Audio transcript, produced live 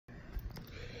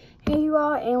Hey you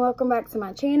all, and welcome back to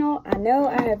my channel. I know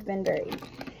I have been very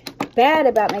bad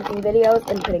about making videos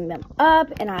and putting them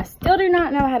up, and I still do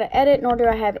not know how to edit, nor do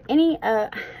I have any I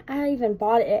even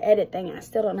bought an edit thing and I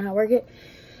still don't know how to work it.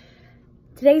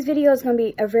 Today's video is going to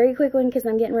be a very quick one because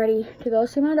I'm getting ready to go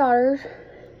see my daughters,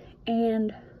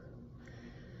 and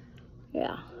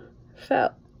yeah,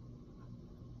 so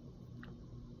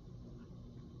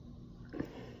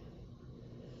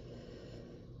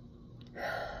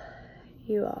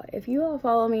you all, if you all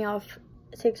follow me off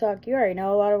TikTok, you already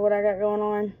know a lot of what I got going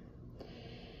on.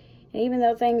 And even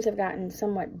though things have gotten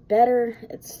somewhat better,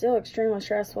 it's still extremely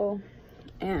stressful.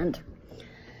 And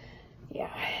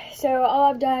yeah, so all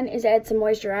I've done is add some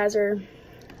moisturizer,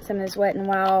 some of this Wet n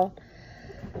Wild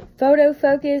Photo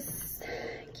Focus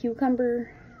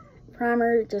Cucumber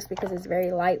Primer, just because it's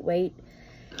very lightweight.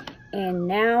 And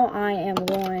now I am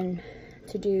going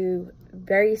to do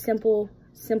very simple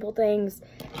things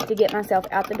to get myself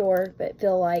out the door, but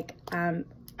feel like I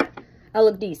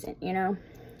look decent, you know?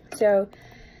 So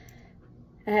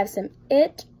I have some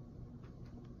IT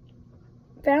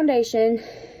foundation,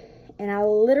 and I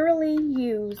literally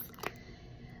use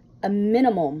a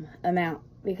minimum amount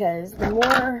because the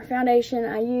more foundation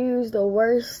I use, the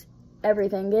worse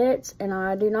everything gets, and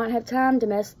I do not have time to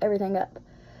mess everything up.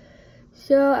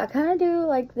 So I kind of do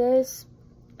like this,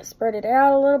 spread it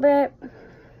out a little bit,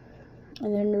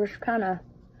 and then just kind of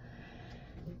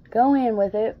go in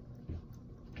with it.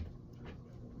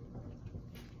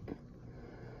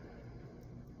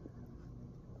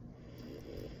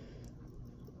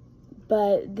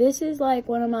 But this is like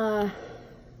one of my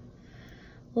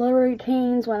little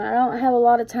routines when I don't have a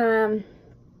lot of time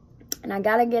and I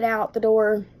gotta get out the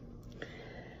door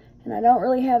and I don't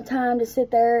really have time to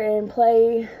sit there and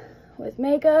play with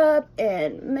makeup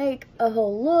and make a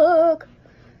whole look.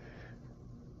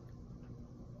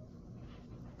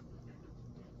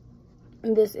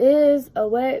 This is a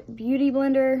wet beauty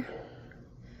blender,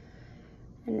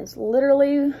 and it's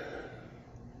literally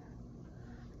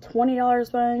 $20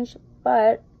 sponge,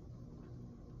 but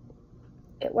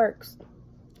it works.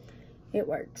 It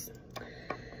works.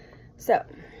 So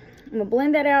I'm gonna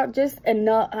blend that out just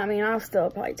enough. I mean, I'll still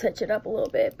probably touch it up a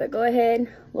little bit, but go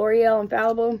ahead. L'Oreal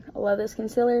Infallible. I love this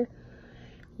concealer.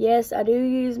 Yes, I do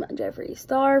use my Jeffree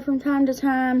Star from time to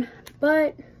time,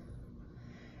 but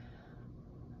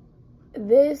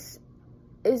this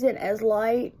isn't as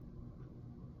light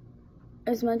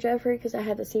as my Jeffree because I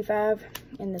have the C5,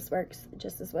 and this works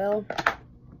just as well.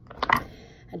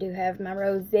 I do have my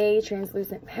Rosé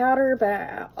translucent powder, but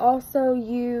I also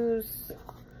use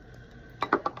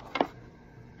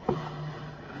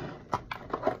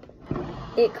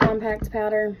IT compact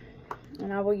powder,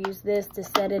 and I will use this to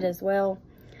set it as well.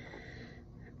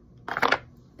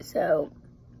 So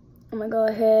I'm gonna go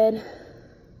ahead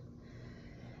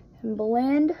and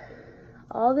blend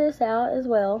all this out as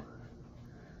well.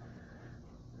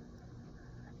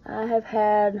 I have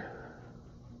had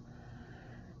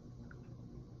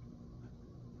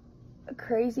a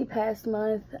crazy past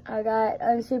month. I got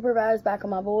unsupervised back on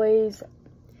my boys.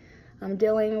 I'm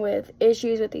dealing with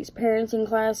issues with these parenting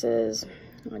classes.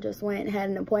 I just went and had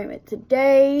an appointment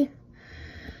today.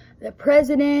 The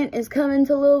president is coming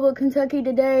to Louisville, Kentucky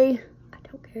today. I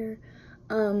don't care.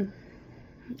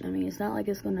 I mean, it's not like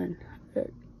it's doing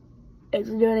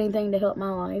anything to help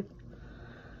my life.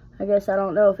 I guess I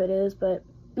don't know if it is, but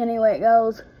anyway, it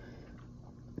goes.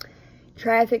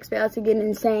 Traffic's about to get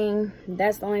insane.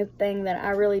 That's the only thing that I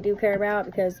really do care about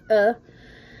because,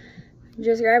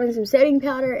 just grabbing some setting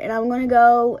powder, and I'm going to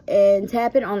go and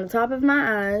tap it on the top of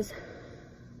my eyes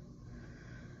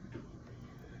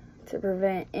to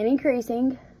prevent any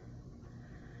creasing.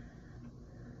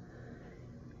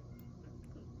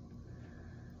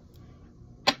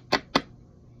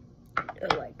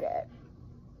 Like that.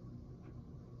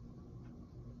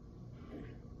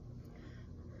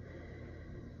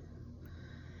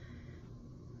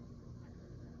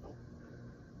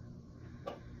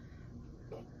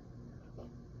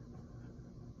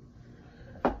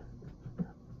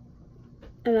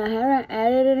 And I haven't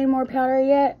added any more powder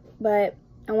yet, but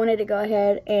I wanted to go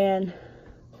ahead and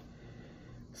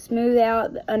smooth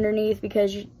out the underneath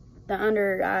because the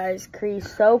under eyes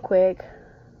crease so quick.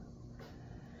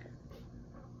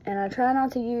 And I try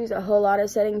not to use a whole lot of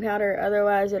setting powder,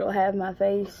 otherwise it'll have my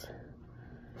face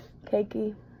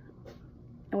cakey,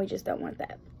 and we just don't want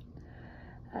that.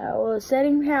 Well,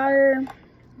 setting powder,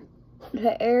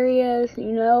 the areas,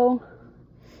 you know,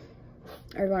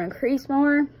 are going to crease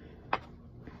more.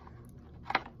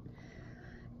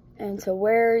 And to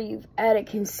where you've added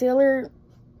concealer,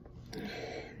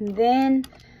 then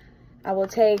I will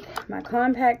take my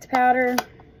compact powder,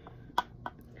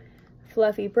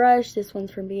 fluffy brush. This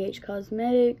one's from BH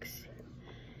Cosmetics.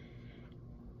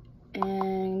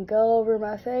 And go over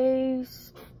my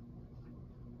face.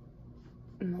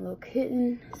 My little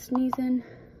kitten sneezing.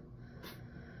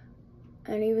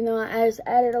 And even though I just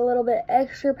added a little bit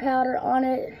extra powder on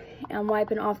it, I'm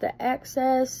wiping off the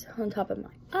excess on top of my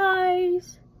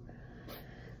eyes.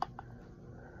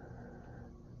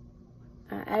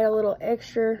 I add a little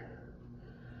extra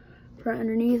for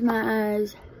underneath my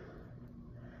eyes.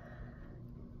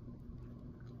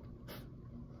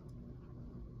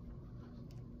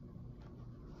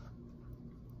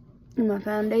 And my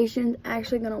foundation's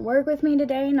actually gonna work with me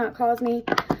today, not cause me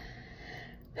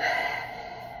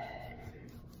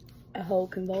a whole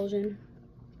convulsion.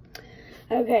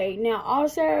 Okay, now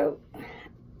also,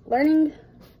 learning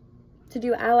to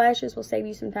do eyelashes will save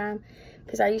you some time,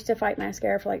 because I used to fight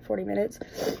mascara for like 40 minutes.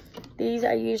 These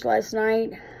I used last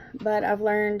night, but I've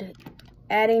learned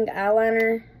adding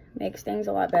eyeliner makes things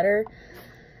a lot better.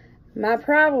 My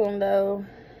problem though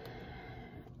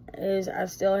is I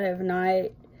still have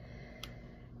not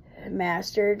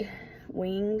mastered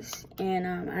wings,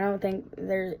 and I don't think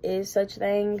there is such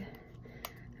thing.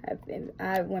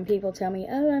 When people tell me,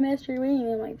 oh, I mastered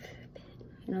wing, I'm like,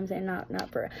 you know what I'm saying? Not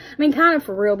for, I mean, kind of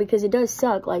for real, because it does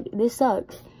suck. Like, this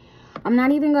sucks. I'm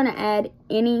not even going to add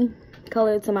any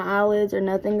color to my eyelids or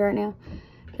nothing right now,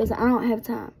 because I don't have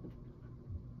time.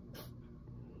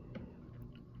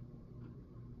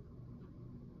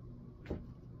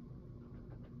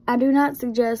 I do not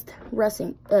suggest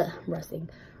rushing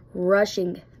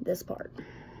this part.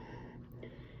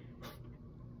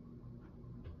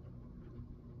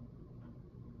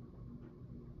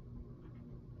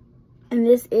 And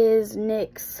this is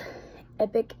NYX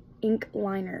Epic Ink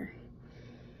Liner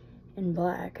in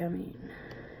black. I mean,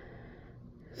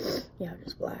 yeah,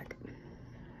 just black.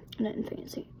 Nothing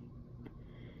fancy.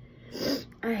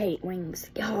 I hate wings.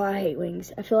 Oh, I hate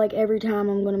wings. I feel like every time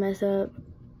I'm gonna mess up.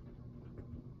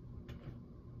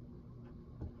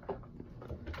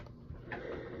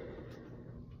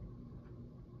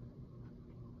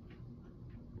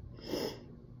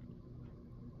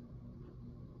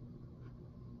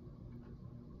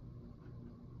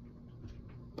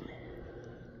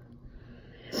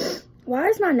 Why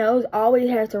does my nose always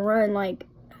have to run like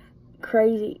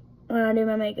crazy when I do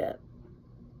my makeup?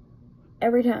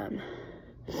 Every time.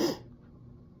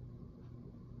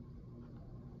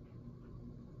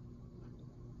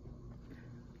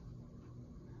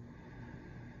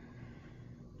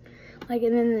 Like,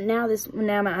 and then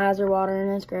now my eyes are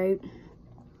watering, that's great.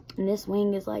 And this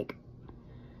wing is like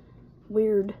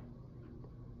weird.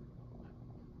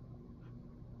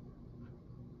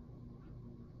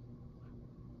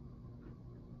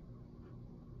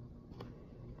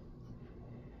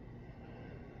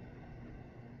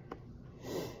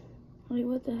 Like,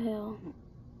 what the hell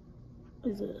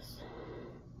is this?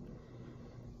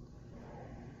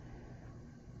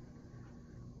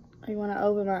 Like, when I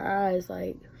open my eyes,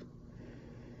 like,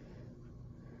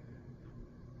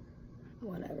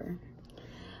 whatever.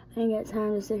 I ain't got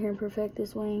time to sit here and perfect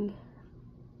this wing.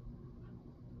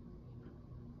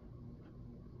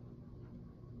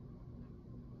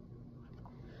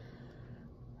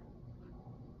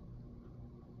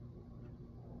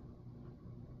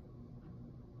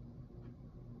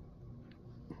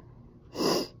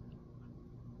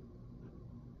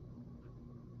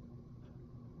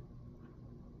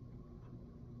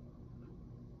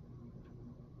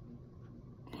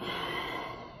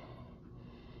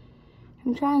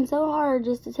 I'm trying so hard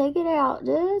just to take it out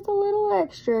just a little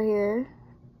extra here.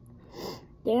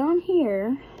 Down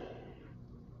here.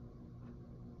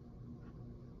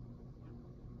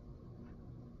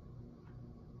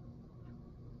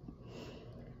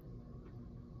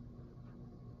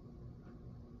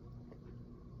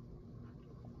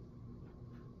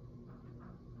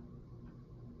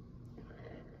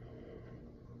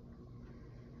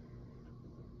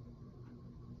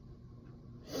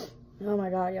 Oh my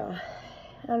god, y'all.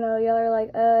 I know, y'all are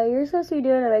like, you're supposed to be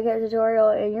doing a makeup tutorial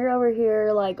and you're over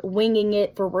here, like, winging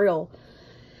it for real.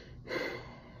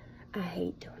 I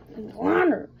hate doing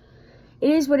liner.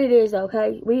 It is what it is,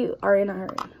 okay? We are in a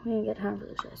hurry. We ain't got time for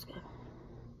this, Jessica.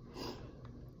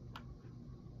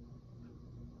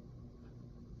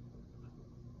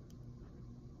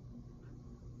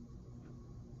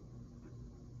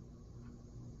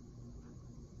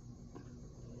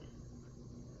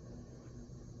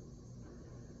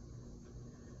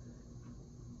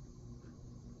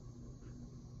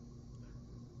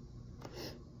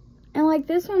 And, like,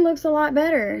 this one looks a lot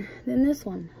better than this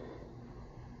one.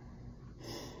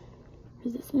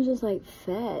 Because this one's just, like,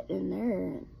 fat in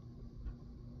there.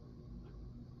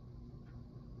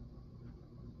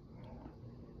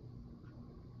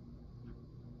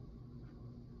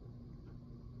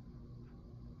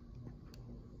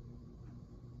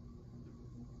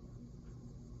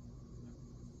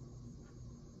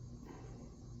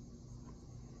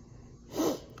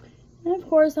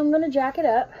 course, I'm going to jack it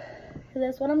up, because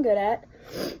that's what I'm good at.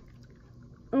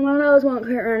 And my nose won't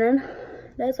quit running.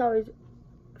 That's always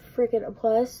freaking a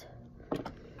plus.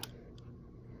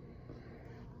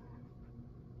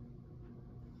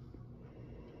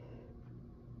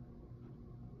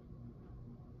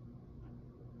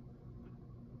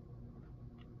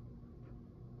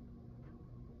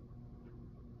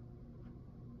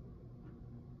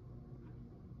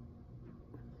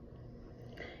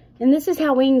 And this is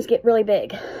how wings get really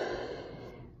big.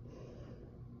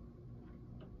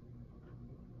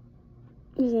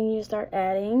 Then you start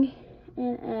adding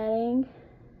and adding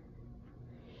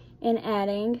and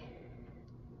adding.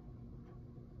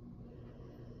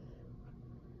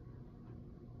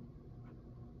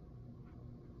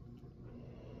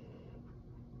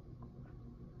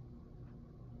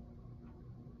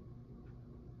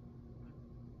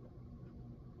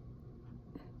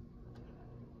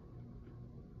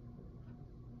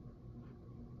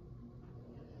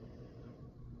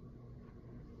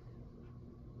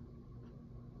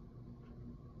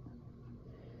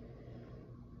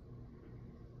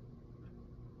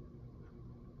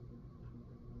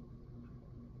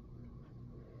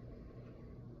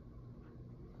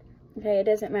 Okay, it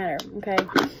doesn't matter, okay?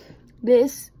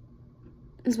 This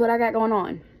is what I got going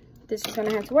on. This is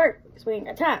gonna have to work, because we ain't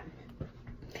got time.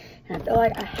 And I feel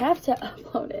like I have to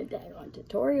upload a daggone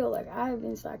tutorial. Like, I've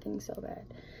been slacking so bad.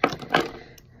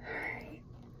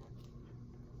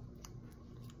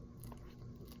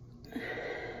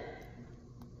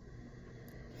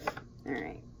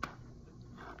 Alright.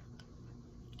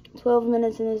 12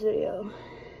 minutes in this video.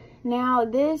 Now,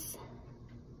 this,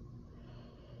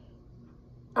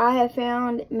 I have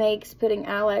found, makes putting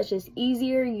eyelashes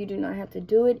easier. You do not have to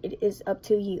do it. It is up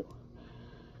to you.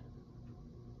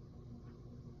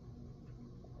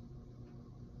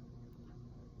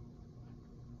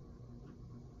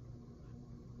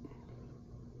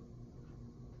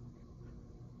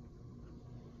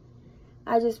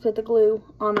 I just put the glue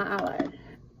on my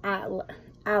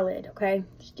eyelid, okay?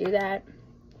 Just do that.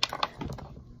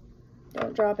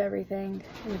 Don't drop everything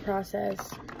in the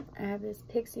process. I have this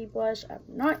Pixie blush I've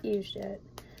not used yet.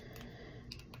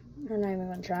 I'm not even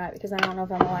going to try it because I don't know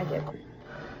if I'm going to like it.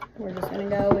 We're just going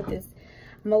to go with this.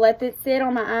 I'm going to let this sit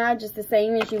on my eye just the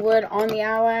same as you would on the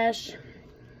eyelash.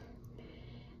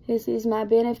 This is my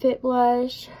Benefit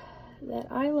blush that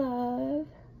I love.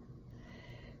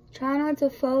 Try not to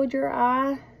fold your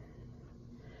eye,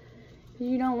 because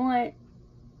you don't want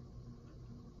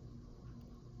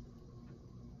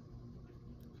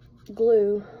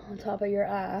glue on top of your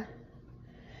eye.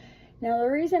 Now, the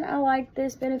reason I like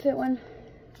this Benefit one,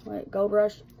 Go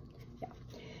Brush, yeah,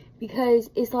 because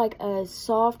it's like a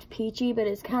soft peachy, but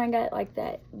it's kind of got like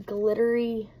that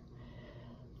glittery,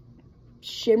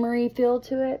 shimmery feel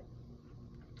to it.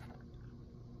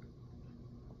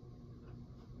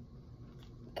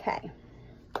 Okay,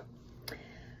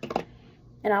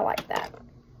 and I like that.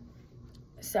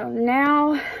 So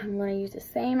now I'm going to use the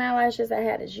same eyelashes I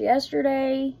had as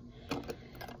yesterday.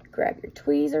 Grab your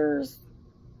tweezers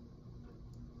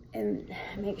and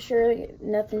make sure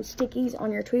nothing stickies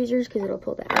on your tweezers, because it'll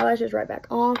pull the eyelashes right back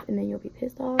off and then you'll be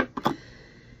pissed off.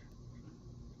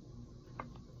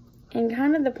 And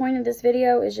kind of the point of this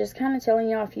video is just kind of telling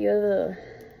you a few of the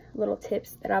little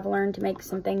tips that I've learned to make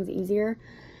some things easier.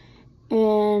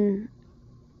 And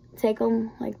take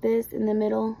them like this in the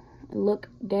middle and look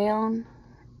down.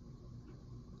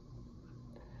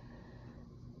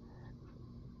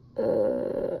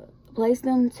 Place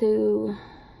them to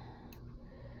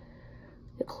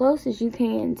the closest you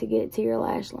can to get to your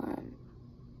lash line.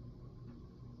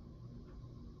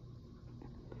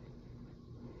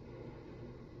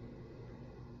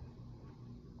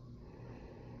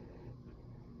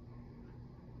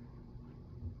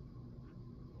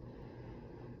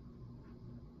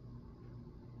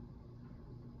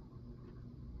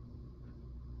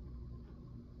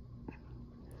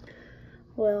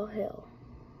 Well, hell.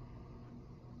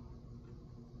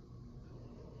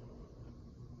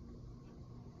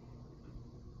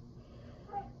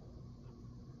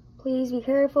 Please be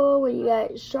careful when you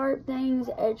got sharp things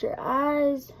at your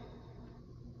eyes.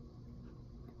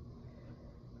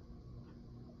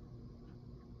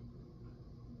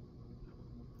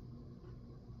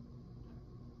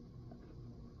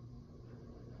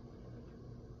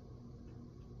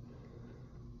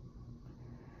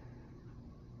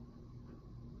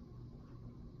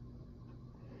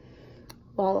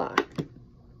 Voila.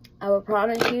 I will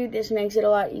promise you this makes it a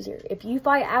lot easier. If you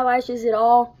fight eyelashes at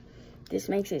all, this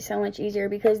makes it so much easier,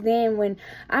 because then when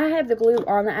I have the glue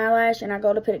on the eyelash and I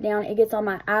go to put it down, it gets on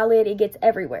my eyelid, it gets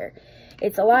everywhere.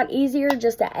 It's a lot easier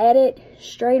just to add it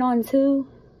straight onto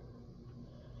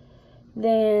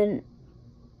than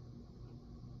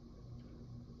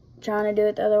trying to do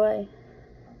it the other way.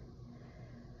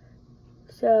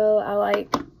 So I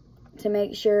like to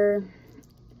make sure,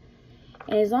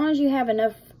 and as long as you have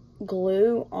enough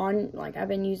glue on, like I've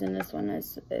been using this one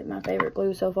as my favorite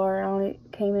glue so far. It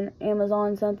came in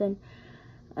Amazon something.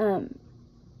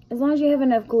 As long as you have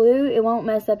enough glue, it won't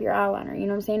mess up your eyeliner. You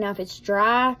know what I'm saying? Now if it's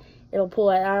dry, it'll pull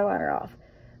that eyeliner off.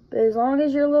 But as long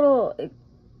as your little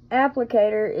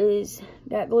applicator is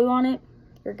got glue on it,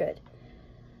 you're good.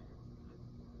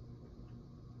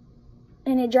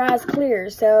 And it dries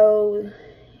clear, so,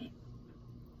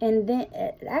 and then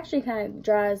it actually kind of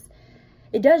dries.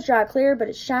 It does dry clear, but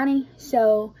it's shiny,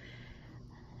 so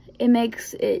it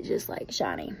makes it just like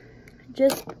shiny.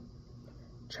 Just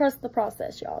trust the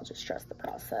process, y'all. Just trust the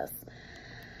process.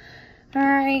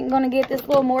 Alright, I'm going to get this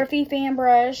little Morphe fan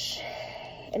brush.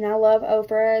 And I love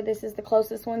Ofra. This is the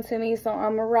closest one to me, so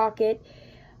I'm going to rock it.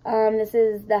 This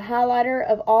is the highlighter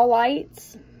of All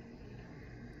Lights.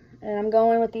 And I'm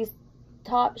going with these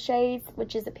top shades,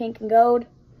 which is a pink and gold.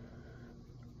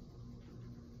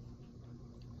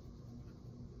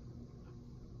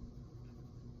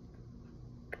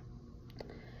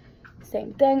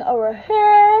 Same thing over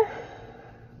here.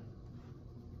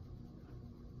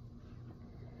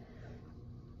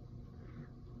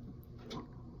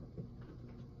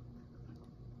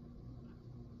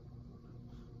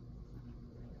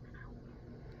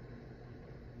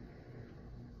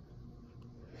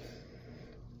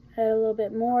 Add a little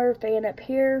bit more, fan up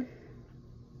here.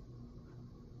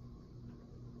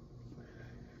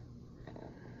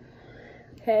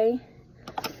 Okay.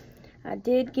 I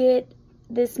did get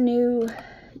this new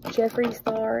Jeffree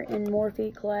Star and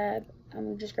Morphe collab.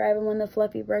 I'm just grabbing one of the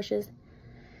fluffy brushes.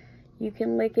 You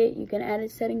can lick it, you can add a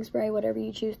setting spray, whatever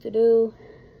you choose to do.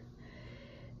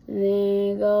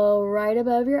 Then go right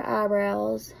above your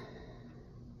eyebrows.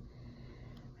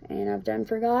 And I've done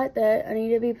forgot that I need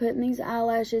to be putting these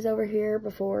eyelashes over here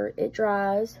before it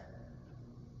dries.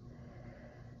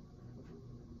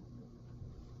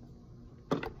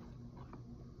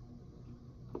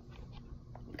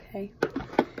 Okay.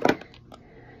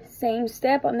 Same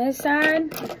step on this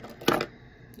side.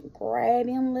 Grab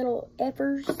them little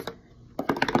effers.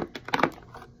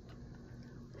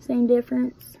 Same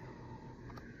difference.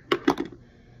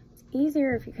 It's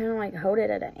easier if you kind of like hold it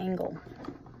at an angle.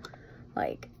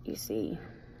 Like you see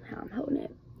how I'm holding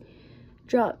it.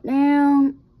 Drop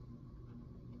down.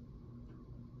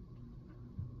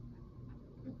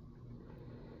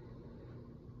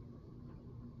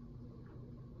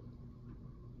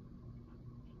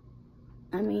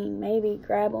 I mean, maybe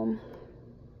grab them.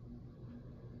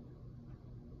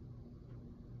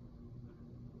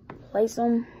 Place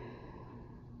them.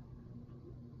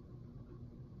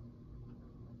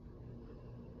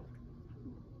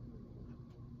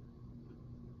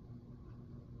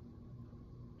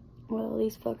 Well,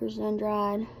 these fuckers done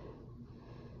dried.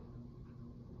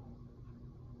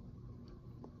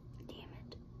 Damn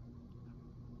it.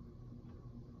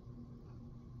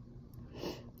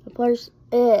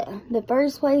 The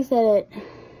first place that it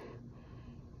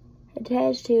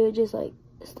attached to, it just like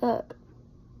stuck.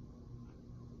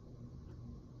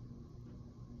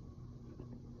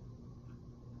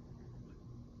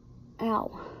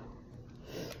 Ow.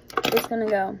 It's gonna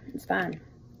go. It's fine.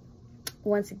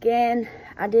 Once again,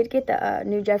 I did get the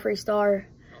new Jeffree Star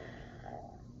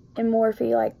and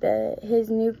Morphe, like his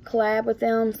new collab with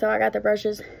them. So I got the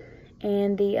brushes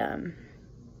and the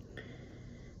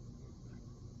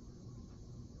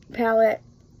palette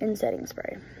and setting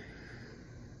spray.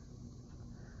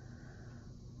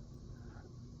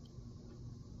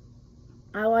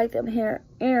 I like them here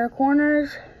inner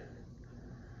corners.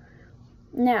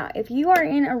 Now, if you are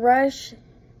in a rush,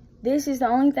 this is the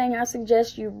only thing I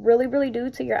suggest you really do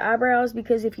to your eyebrows,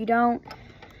 because if you don't,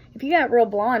 if you got real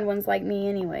blonde ones like me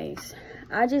anyways,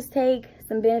 I just take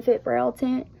some Benefit Brow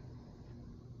Tint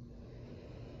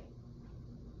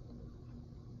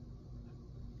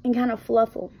and kind of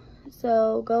fluff them.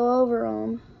 So go over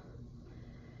them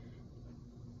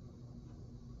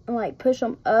and like push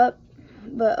them up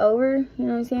but over, you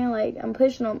know what I'm saying? Like I'm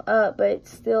pushing them up but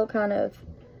still kind of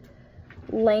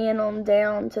laying them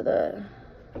down to the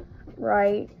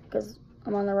right, because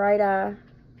I'm on the right eye.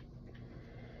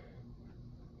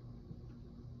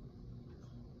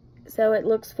 So it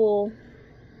looks full.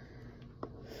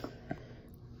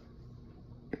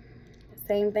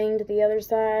 Same thing to the other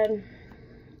side.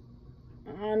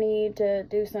 I need to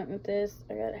do something with this.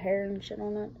 I got hair and shit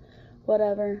on it.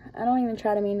 Whatever. I don't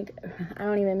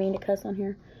even mean to cuss on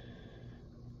here.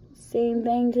 Same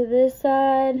thing to this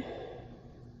side.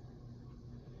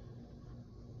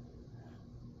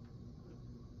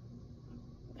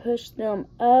 Push them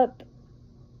up.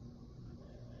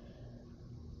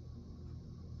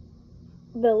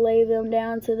 But lay them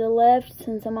down to the left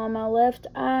since I'm on my left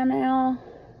eye now.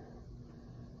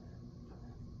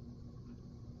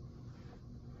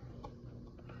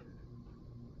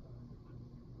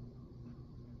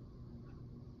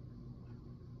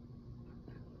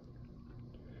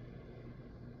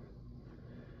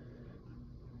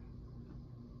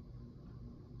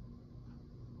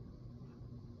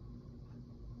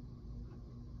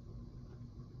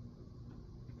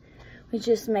 It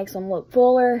just makes them look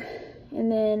fuller. And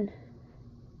then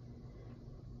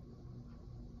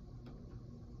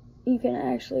you can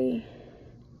actually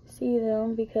see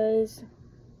them because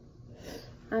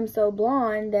I'm so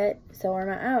blonde that so are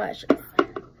my eyelashes.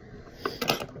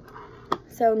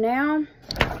 So now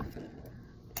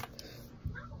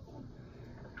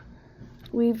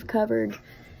we've covered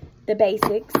the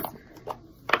basics.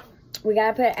 We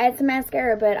gotta add some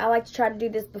mascara, but I like to try to do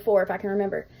this before if I can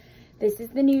remember. This is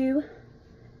the new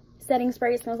setting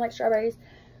spray. It smells like strawberries.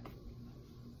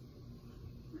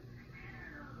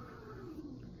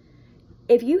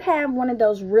 If you have one of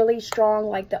those really strong,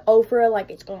 like the Ofra,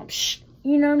 like it's going,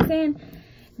 you know what I'm saying?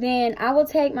 Then I will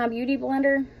take my beauty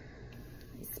blender,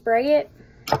 spray it,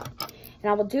 and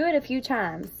I will do it a few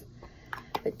times.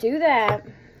 But do that,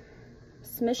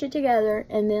 smush it together,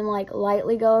 and then like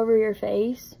lightly go over your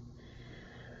face.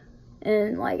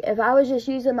 And like if I was just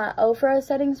using my Ofra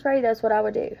setting spray, that's what I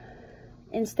would do.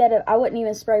 Instead of, I wouldn't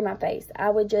even spray my face. I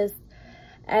would just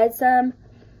add some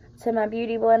to my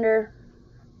beauty blender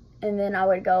and then I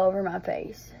would go over my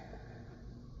face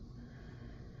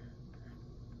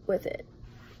with it.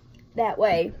 That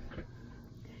way,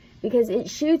 because it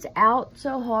shoots out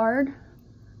so hard,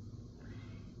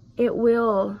 it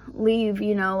will leave,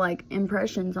 you know, like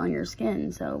impressions on your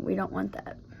skin. So we don't want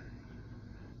that.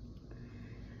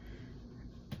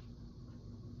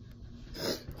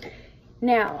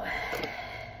 Now,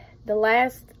 the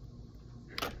last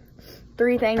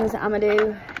 3 things I'm going to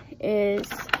do is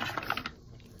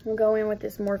we'll go in with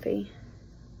this Morphe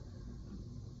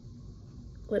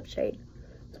lip shade.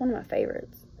 It's one of my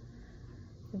favorites.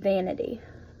 Vanity.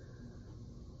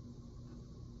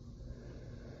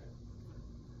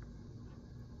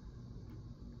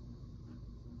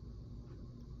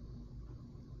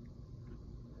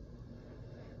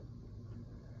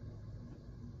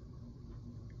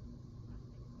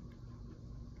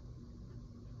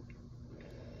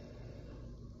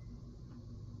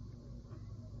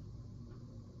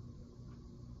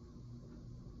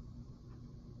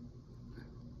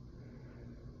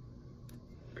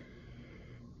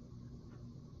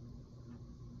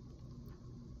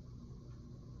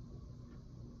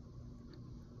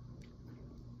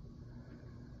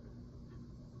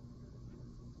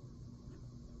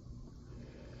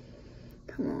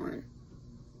 Come on.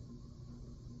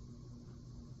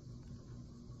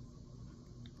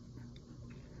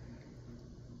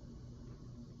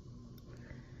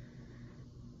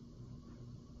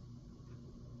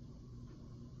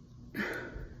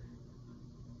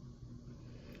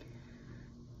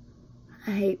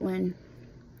 I hate when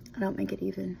I don't make it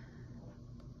even.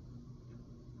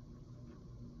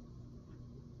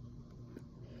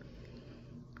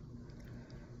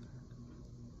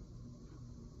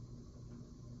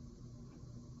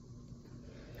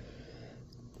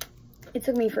 It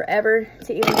took me forever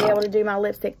to even be able to do my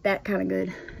lipstick that kind of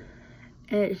good.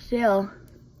 And it still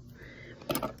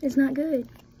is not good.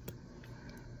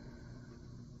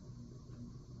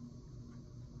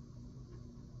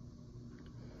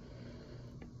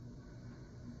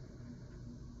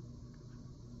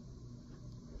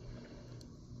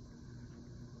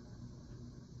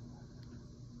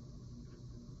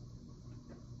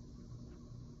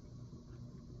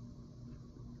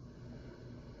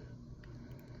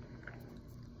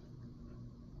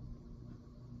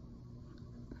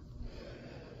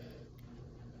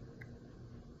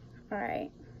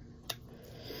 Alright,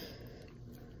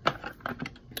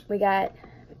 we got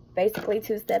basically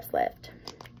 2 steps left,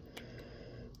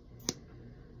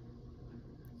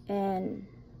 and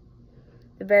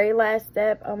the very last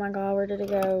step, oh my god, where did it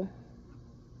go,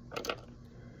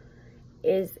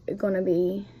 is going to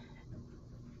be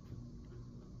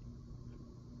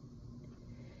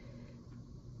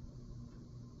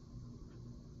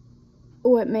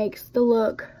what makes the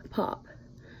look pop.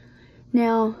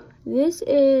 Now, This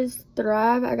is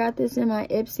Thrive. I got this in my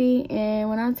Ipsy, and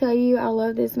when I tell you I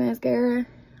love this mascara,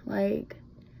 like,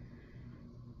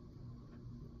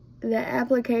 the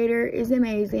applicator is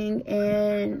amazing.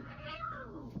 And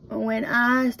when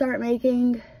I start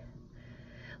making,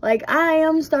 like, I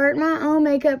am starting my own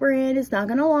makeup brand. It's not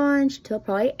gonna launch till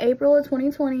probably April of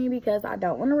 2020 because I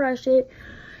don't want to rush it,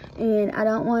 and I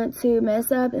don't want to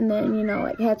mess up and then, you know,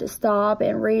 like, have to stop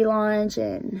and relaunch.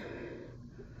 And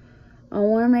I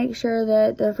want to make sure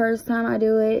that the first time I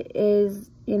do it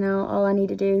is, you know, all I need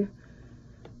to do.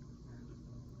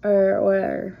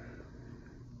 Or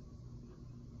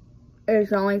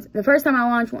it's only the first time I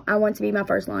launch, I want to be my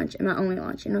first launch and my only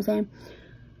launch, you know what I'm saying?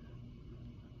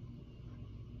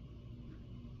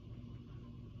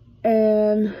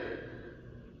 And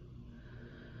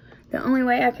the only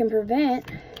way I can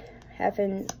prevent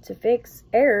having to fix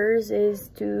errors is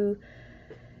to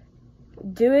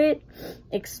do it,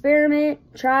 experiment,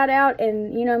 try it out,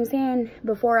 and, you know what I'm saying,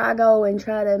 before I go and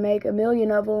try to make a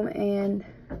million of them and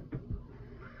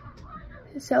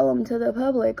sell them to the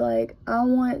public. Like, I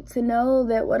want to know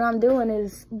that what I'm doing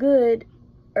is good,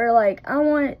 or, like, I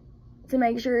want to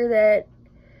make sure that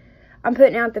I'm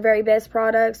putting out the very best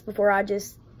products before I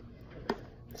just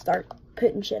start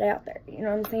putting shit out there, you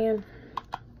know what I'm saying?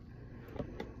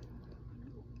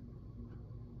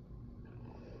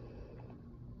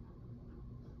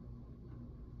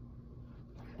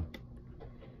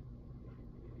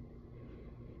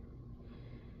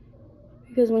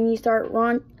 Because when you start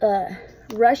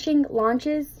rushing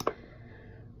launches,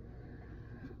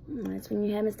 that's when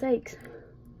you have mistakes.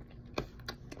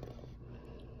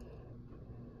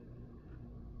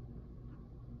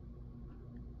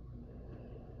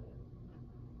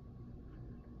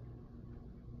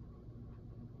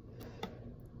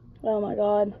 Oh my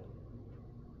God.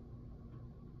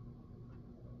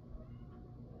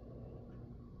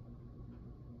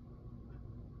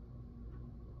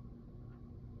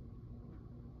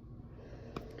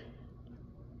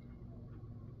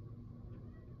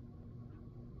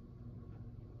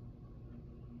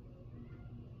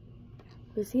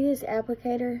 But see this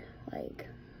applicator? Like,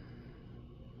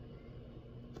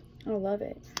 I love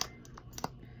it.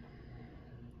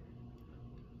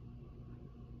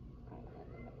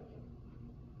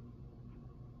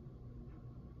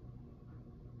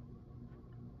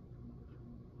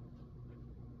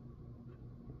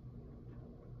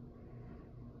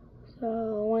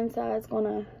 So one side's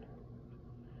gonna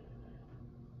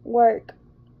work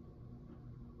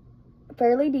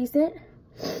fairly decent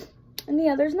and the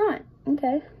other's not.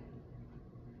 Okay.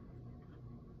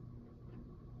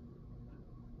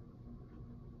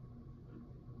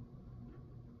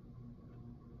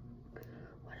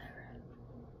 Whatever.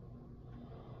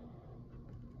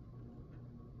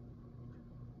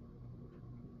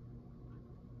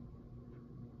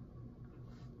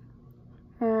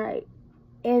 Alright.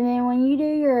 And then when you do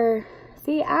your,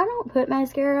 see, I don't put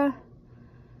mascara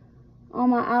on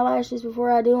my eyelashes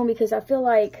before I do them because I feel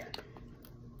like,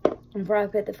 before I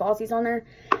put the falsies on there,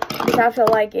 because I feel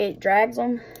like it drags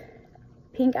them.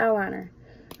 Pink eyeliner.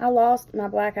 I lost my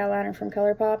black eyeliner from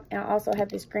ColourPop, and I also have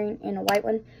this green and a white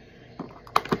one.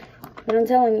 But I'm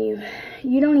telling you,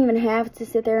 you don't even have to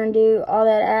sit there and do all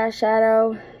that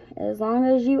eyeshadow as long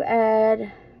as you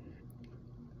add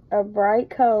a bright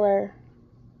color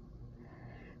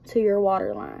to your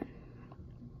waterline.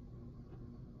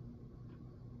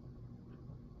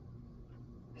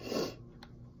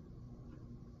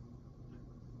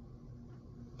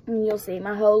 And you'll see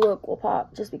my whole look will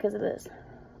pop just because of this.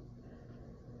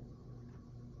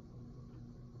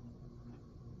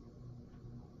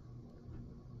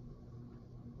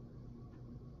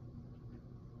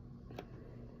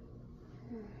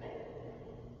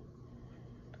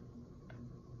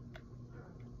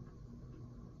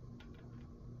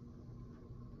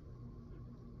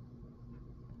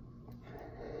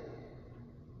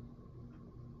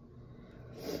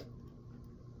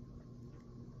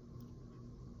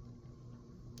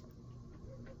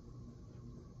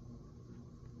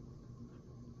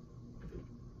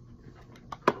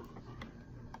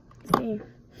 See.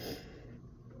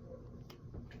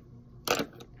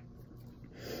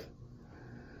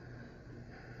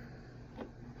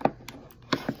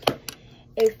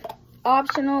 If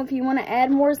optional, if you want to add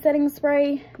more setting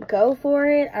spray, go for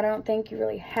it. I don't think you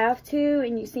really have to.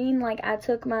 And you seen, like, I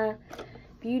took my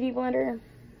beauty blender,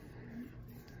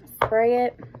 spray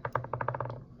it,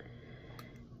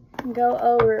 and go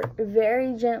over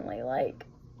very gently, like,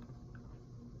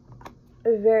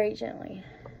 very gently.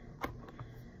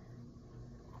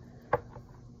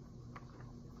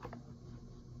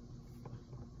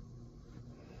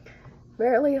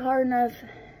 Barely hard enough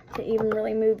to even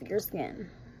really move your skin.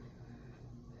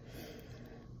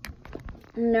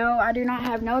 No, I do not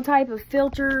have no type of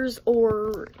filters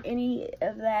or any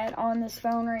of that on this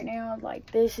phone right now.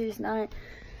 Like, this is not,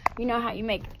 you know how you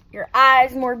make your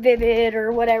eyes more vivid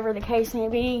or whatever the case may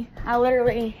be. I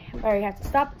literally already have to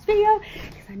stop this video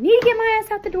because I need to get my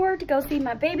ass out the door to go see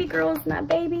my baby girls. My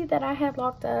baby that I have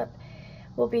locked up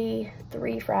will be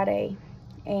 3 Friday.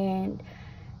 And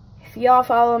if y'all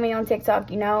follow me on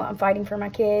TikTok, you know I'm fighting for my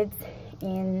kids.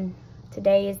 And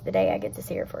today is the day I get to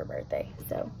see her for her birthday.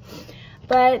 So,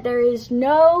 but there is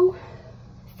no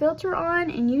filter on,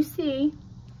 and you see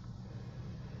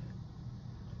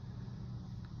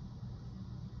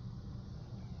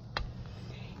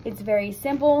it's very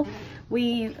simple.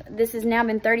 This has now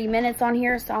been 30 minutes on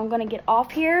here, so I'm gonna get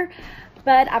off here.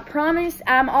 But I promise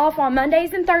I'm off on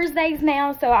Mondays and Thursdays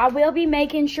now, so I will be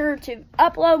making sure to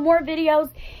upload more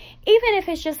videos, even if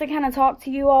it's just to kind of talk to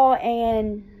you all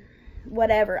and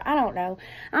whatever. I don't know.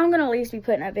 I'm gonna at least be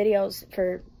putting up videos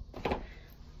for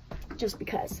just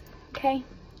because, okay?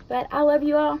 But I love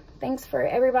you all. Thanks for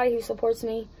everybody who supports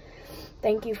me.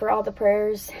 Thank you for all the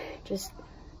prayers. Just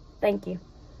thank you.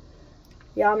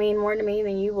 Y'all mean more to me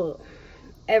than you will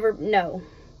ever know.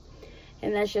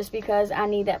 And that's just because I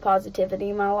need that positivity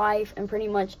in my life. And pretty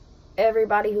much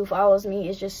everybody who follows me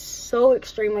is just so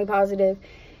extremely positive.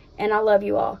 And I love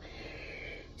you all.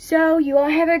 So you all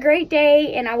have a great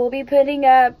day. And I will be putting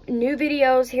up new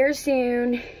videos here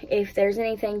soon. If there's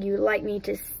anything you'd like me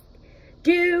to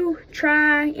do,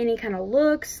 try, any kind of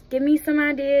looks, give me some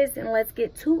ideas and let's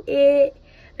get to it.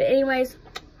 But anyways,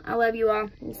 I love you all.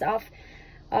 It's off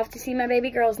to see my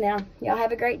baby girls now. Y'all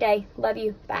have a great day. Love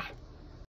you. Bye.